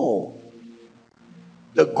 No.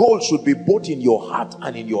 The gold should be both in your heart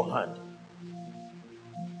and in your hand.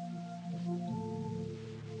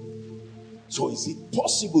 So is it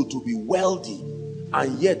possible to be wealthy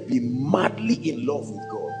and yet be madly in love with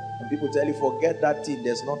God? And people tell you, forget that thing,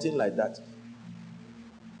 there's nothing like that.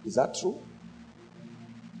 Is that true?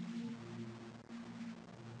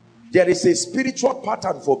 There is a spiritual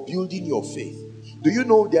pattern for building your faith. Do you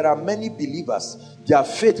know there are many believers, their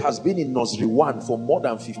faith has been in nursery 1 for more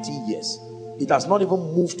than 15 years. It has not even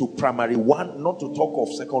moved to primary 1, not to talk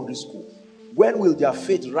of secondary school. When will their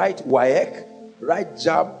faith write WAEC, write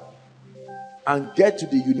JAM, and get to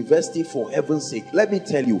the university for heaven's sake? Let me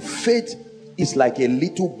tell you, faith is like a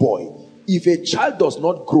little boy. If a child does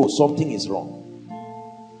not grow, something is wrong.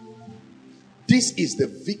 This is the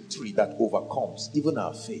victory that overcomes even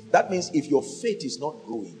our faith. That means if your faith is not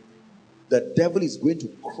growing, the devil is going to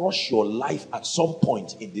crush your life at some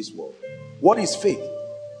point in this world. What is faith?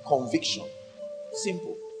 Conviction.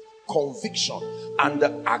 Simple. Conviction and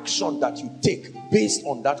the action that you take based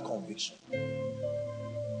on that conviction.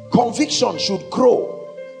 Conviction should grow.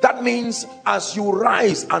 That means as you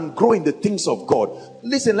rise and grow in the things of God.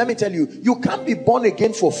 Listen, let me tell you, you can't be born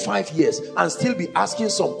again for 5 years and still be asking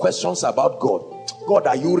some questions about God. God,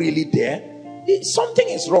 are you really there? Something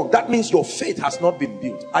is wrong. That means your faith has not been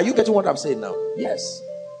built. Are you getting what I'm saying now? Yes.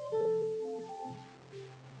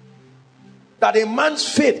 That a man's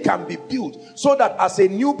faith can be built so that as a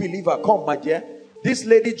new believer, come my dear, this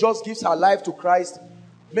lady just gives her life to Christ.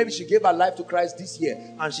 Maybe she gave her life to Christ this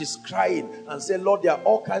year and she's crying and say, Lord, there are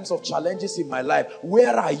all kinds of challenges in my life.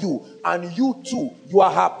 Where are you? And you too, you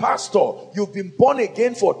are her pastor. You've been born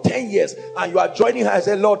again for 10 years and you are joining her and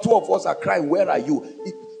say, Lord, 2 of us are crying. Where are you?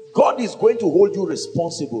 God is going to hold you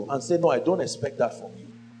responsible and say, no, I don't expect that from you.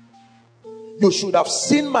 You should have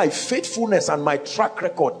seen my faithfulness and my track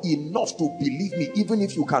record enough to believe me, even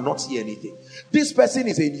if you cannot see anything. This person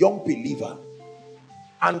is a young believer.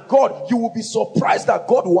 And God, you will be surprised that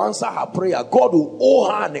God will answer her prayer. God will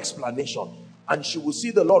owe her an explanation. And she will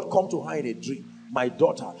see the Lord come to her in a dream. My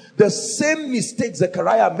daughter, the same mistake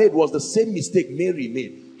Zechariah made was the same mistake Mary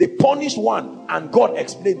made. They punished one and God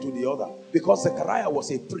explained to the other. Because Zechariah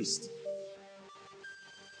was a priest.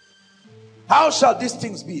 How shall these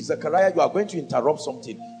things be? Zechariah, you are going to interrupt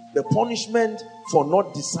something. The punishment for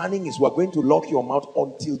not discerning is we are going to lock your mouth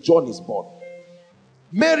until John is born.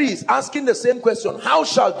 Mary is asking the same question. How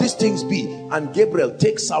shall these things be? And Gabriel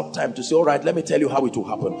takes out time to say, all right, let me tell you how it will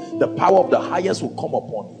happen. The power of the highest will come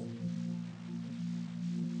upon you.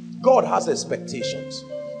 God has expectations.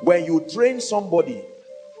 When you train somebody,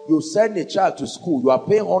 you send a child to school, you are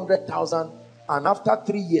paying 100,000 and after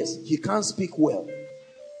 3 years, he can't speak well.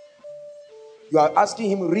 You are asking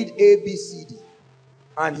him read A, B, C, D.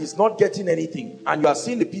 And he's not getting anything. And you are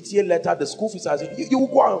seeing the PTA letter, the school fees. You will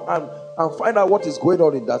go and find out what is going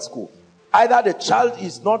on in that school. Either the child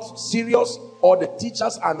is not serious or the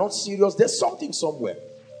teachers are not serious. There's something somewhere.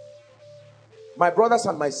 My brothers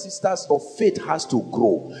and my sisters, your faith has to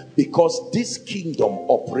grow because this kingdom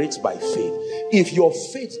operates by faith. If your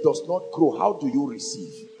faith does not grow, how do you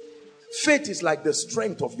receive? Faith is like the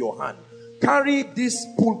strength of your hand. Carry this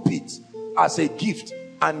pulpit as a gift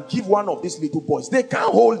and give one of these little boys. They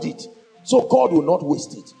can't hold it, so God will not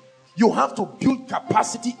waste it. You have to build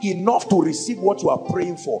capacity enough to receive what you are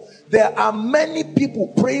praying for. There are many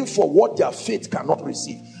people praying for what their faith cannot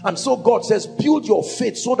receive, and so God says build your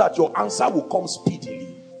faith so that your answer will come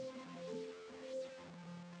speedily.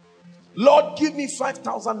 Lord, give me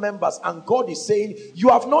 5,000 members, and God is saying you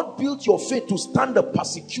have not built your faith to stand the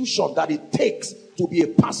persecution that it takes to be a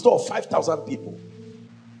pastor of 5,000 people.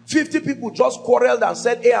 50 people just quarreled and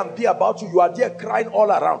said A and B about you. You are there crying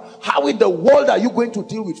all around. How in the world are you going to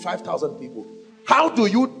deal with 5,000 people? How do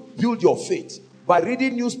you build your faith? By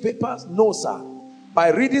reading newspapers? No, sir. By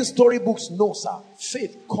reading storybooks? No, sir.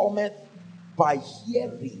 Faith cometh by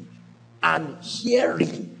hearing, and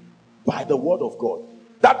hearing by the word of God.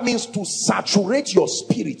 That means to saturate your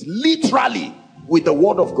spirit literally with the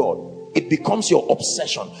word of God. It becomes your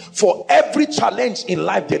obsession. For every challenge in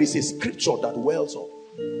life, there is a scripture that wells up.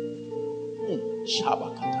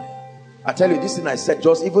 I tell you, this thing I said,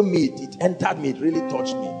 just even me, it entered me, it really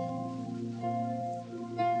touched me.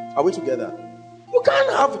 Are we together? You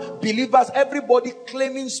can't have believers, everybody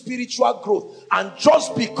claiming spiritual growth, and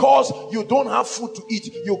just because you don't have food to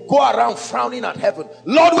eat, you go around frowning at heaven.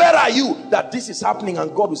 Lord, where are you that this is happening?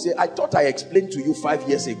 And God will say, I thought I explained to you 5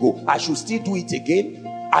 years ago. I should still do it again.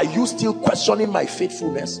 Are you still questioning my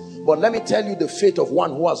faithfulness? But let me tell you the faith of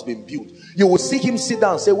one who has been built. You will see him sit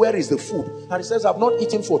down and say, where is the food? And he says, I've not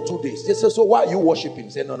eaten for 2 days. They say, so why are you worshiping? He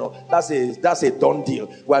said, no, that's a done deal.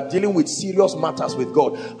 We are dealing with serious matters with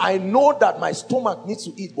God. I know that my stomach needs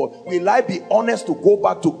to eat, but will I be honest to go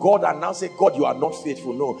back to God and now say, God, you are not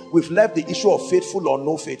faithful? No, we've left the issue of faithful or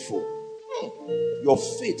no faithful. Your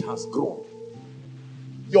faith has grown.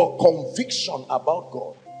 Your conviction about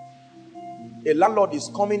God. A landlord is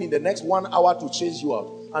coming in the next 1 hour to chase you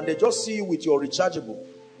out, and they just see you with your rechargeable.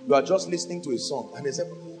 You are just listening to a song, and they say,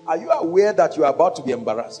 are you aware that you are about to be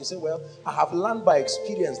embarrassed? You say, well, I have learned by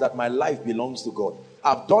experience that my life belongs to God.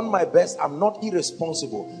 I've done my best. I'm not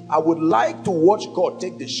irresponsible. I would like to watch God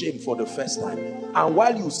take the shame for the first time. And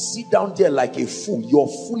while you sit down there like a fool, your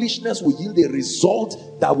foolishness will yield a result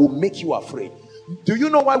that will make you afraid. Do you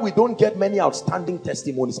know why we don't get many outstanding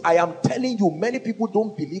testimonies? I am telling you, many people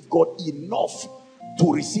don't believe God enough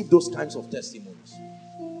to receive those kinds of testimonies.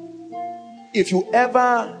 If you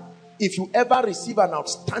ever receive an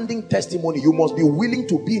outstanding testimony, you must be willing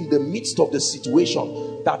to be in the midst of the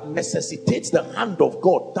situation that necessitates the hand of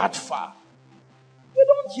God that far. You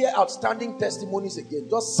don't hear outstanding testimonies again,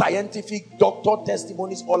 just scientific doctor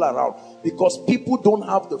testimonies all around, because people don't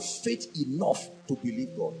have the faith enough to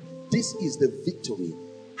believe God. This is the victory.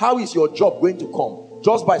 How is your job going to come?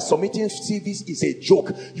 Just by submitting CVs is a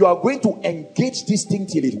joke. You are going to engage this thing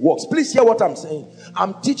till it works. Please hear what I'm saying.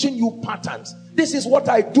 I'm teaching you patterns. This is what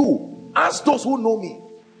I do. Ask those who know me.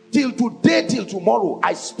 Till today, till tomorrow,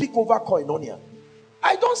 I speak over koinonia.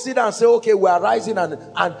 I don't sit down and say, okay, we are rising and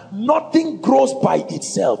nothing grows by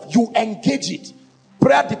itself. You engage it.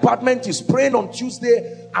 Prayer department is praying on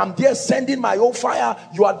Tuesday. I'm there sending my own fire.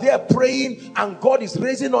 You are there praying, and God is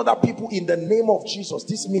raising other people in the name of Jesus.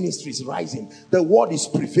 This ministry is rising. The word is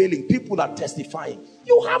prevailing. People are testifying.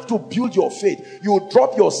 You have to build your faith. You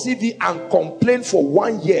drop your CV and complain for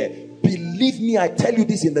 1 year. Believe me, I tell you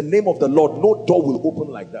this in the name of the Lord, no door will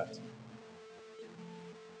open like that.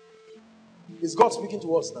 Is God speaking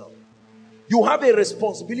to us now? You have a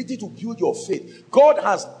responsibility to build your faith. God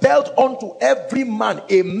has dealt unto every man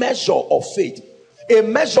a measure of faith. A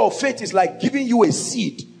measure of faith is like giving you a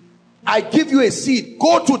seed. I give you a seed.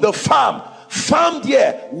 Go to the farm. Farm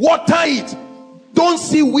there. Water it. Don't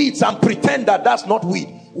see weeds and pretend that that's not weed.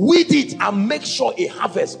 Weed it and make sure a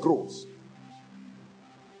harvest grows.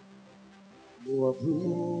 You are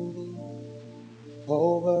brooding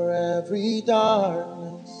over every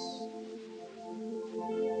darkness.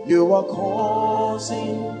 You are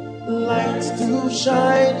causing lights to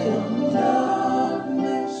shine in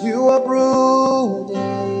darkness. You are brooding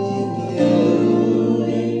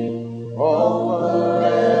over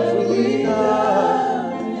every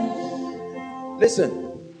darkness.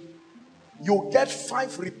 Listen, you get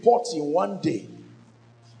 5 reports in one day.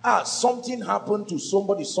 Something happened to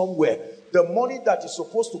somebody somewhere. The money that is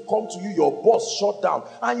supposed to come to you, your boss shut down,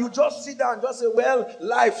 and you just sit down and just say, well,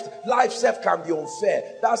 life self can be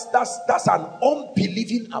unfair. That's an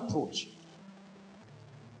unbelieving approach.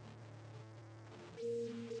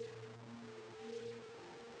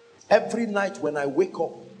 Every night when I wake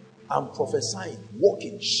up, I'm prophesying,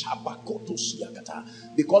 walking,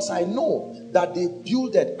 because I know that they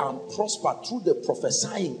builded and prospered through the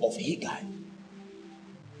prophesying of Haggai.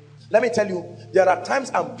 Let me tell you, there are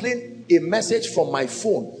times I'm playing a message from my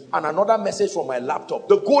phone and another message from my laptop.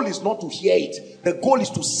 The goal is not to hear it. The goal is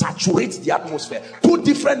to saturate the atmosphere. 2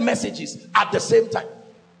 different messages at the same time.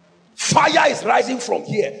 Fire is rising from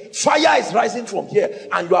here. Fire is rising from here.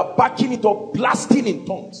 And you are backing it up, blasting in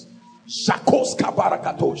tongues.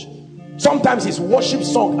 Sometimes it's worship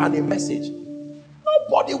song and a message.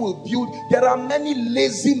 Nobody will build. There are many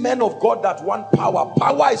lazy men of God that want power.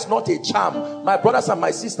 Power is not a charm. My brothers and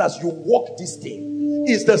my sisters, you walk this thing.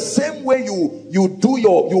 It's the same way you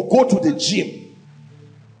go to the gym.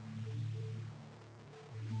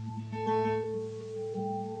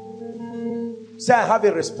 Say, I have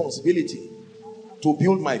a responsibility to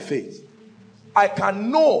build my faith. I can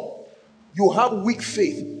know you have weak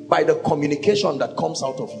faith by the communication that comes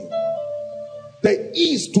out of you. The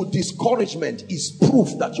ease to discouragement is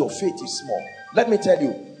proof that your faith is small. Let me tell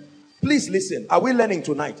you, please listen. Are we learning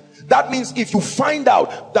tonight? That means if you find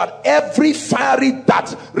out that every fiery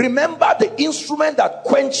dart, remember the instrument that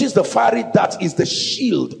quenches the fiery dart is the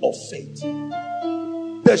shield of faith.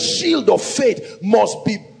 The shield of faith must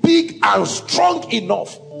be big and strong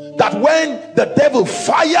enough that when the devil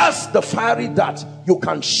fires the fiery dart, you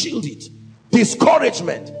can shield it.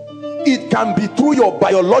 Discouragement, it can be through your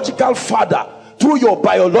biological father, through your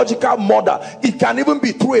biological mother. It can even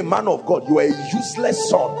be through a man of God. You are a useless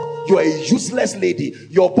son, you are a useless lady.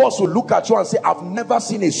 Your boss will look at you and say, I've never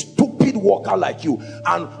seen a stupid worker like you,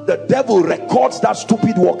 and the devil records that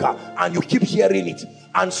stupid worker, and you keep hearing it.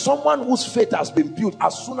 And someone whose faith has been built,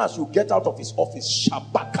 as soon as you get out of his office,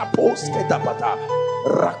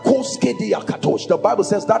 the Bible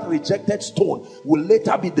says that rejected stone will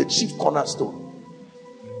later be the chief cornerstone.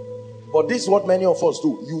 But this is what many of us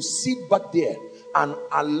do. You sit back there and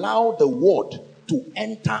allow the word to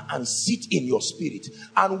enter and sit in your spirit.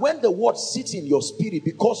 And when the word sits in your spirit,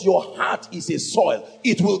 because your heart is a soil,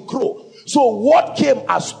 it will grow. So what came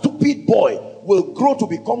as stupid boy will grow to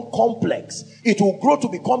become complex. It will grow to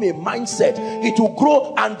become a mindset. It will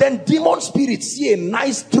grow, and then demon spirits see a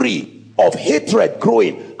nice tree of hatred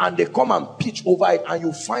growing, and they come and pitch over it, and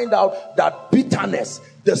you find out that bitterness,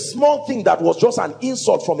 the small thing that was just an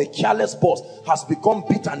insult from a careless boss, has become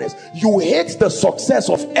bitterness. You hate the success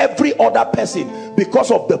of every other person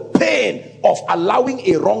because of the pain of allowing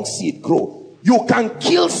a wrong seed grow. You can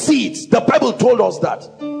kill seeds. The Bible told us that.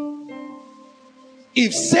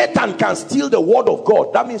 If Satan can steal the word of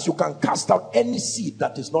God, that means you can cast out any seed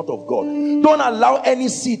that is not of God. Don't allow any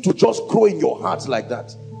seed to just grow in your heart like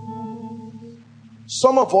that.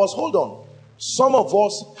 Some of us, hold on, some of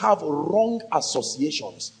us have wrong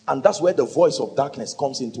associations, and that's where the voice of darkness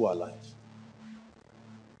comes into our life.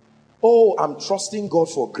 Oh, I'm trusting God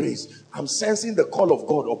for grace. I'm sensing the call of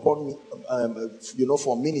God upon me,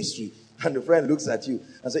 for ministry. And the friend looks at you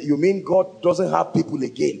and says, you mean God doesn't have people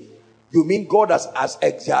again? You mean God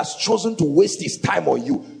has chosen to waste his time on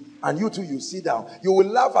you? And you too, you sit down. You will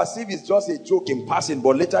laugh as if it's just a joke in passing,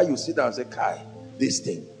 but later you sit down and say, Kai, this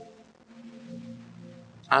thing.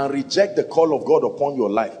 And reject the call of God upon your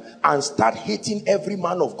life and start hating every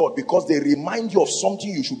man of God because they remind you of something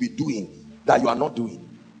you should be doing that you are not doing.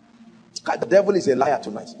 The devil is a liar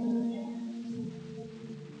tonight.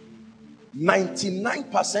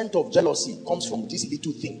 99% of jealousy comes from this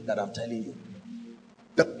little thing that I'm telling you.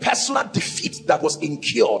 The personal defeat that was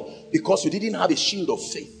incurred because you didn't have a shield of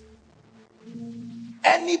faith.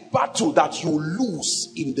 Any battle that you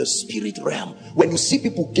lose in the spirit realm, when you see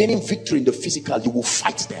people gaining victory in the physical, you will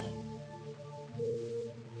fight them.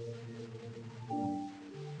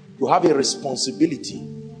 You have a responsibility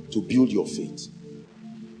to build your faith.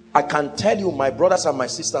 I can tell you, my brothers and my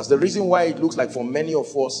sisters, the reason why it looks like for many of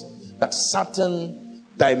us that certain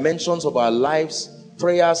dimensions of our lives,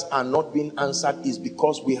 prayers are not being answered, is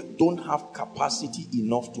because we don't have capacity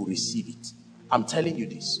enough to receive it. I'm telling you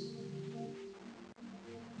this.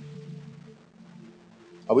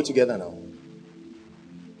 Are we together now?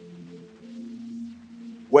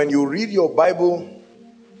 When you read your Bible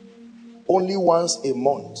only once a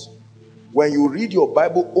month, when you read your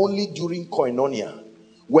Bible only during koinonia,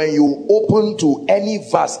 when you open to any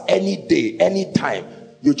verse, any day, any time,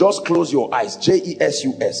 you just close your eyes,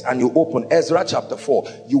 Jesus, and you open Ezra chapter 4,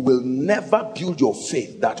 you will never build your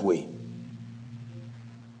faith that way.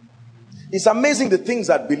 It's amazing the things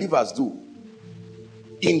that believers do.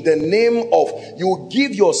 In the name of, you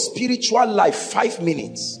give your spiritual life 5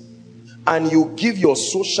 minutes, and you give your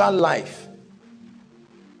social life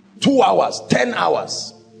 2 hours, 10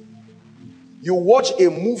 hours. You watch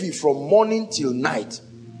a movie from morning till night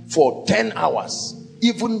for 10 hours.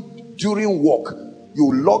 Even during work,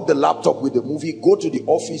 you log the laptop with the movie, go to the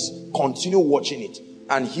office, continue watching it.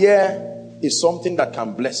 And here is something that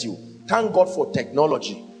can bless you. Thank God for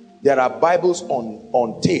technology. There are Bibles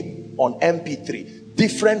on tape, on MP3.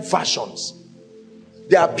 Different versions.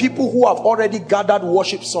 There are people who have already gathered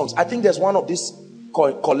worship songs. I think there's one of this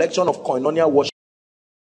collection of koinonia worship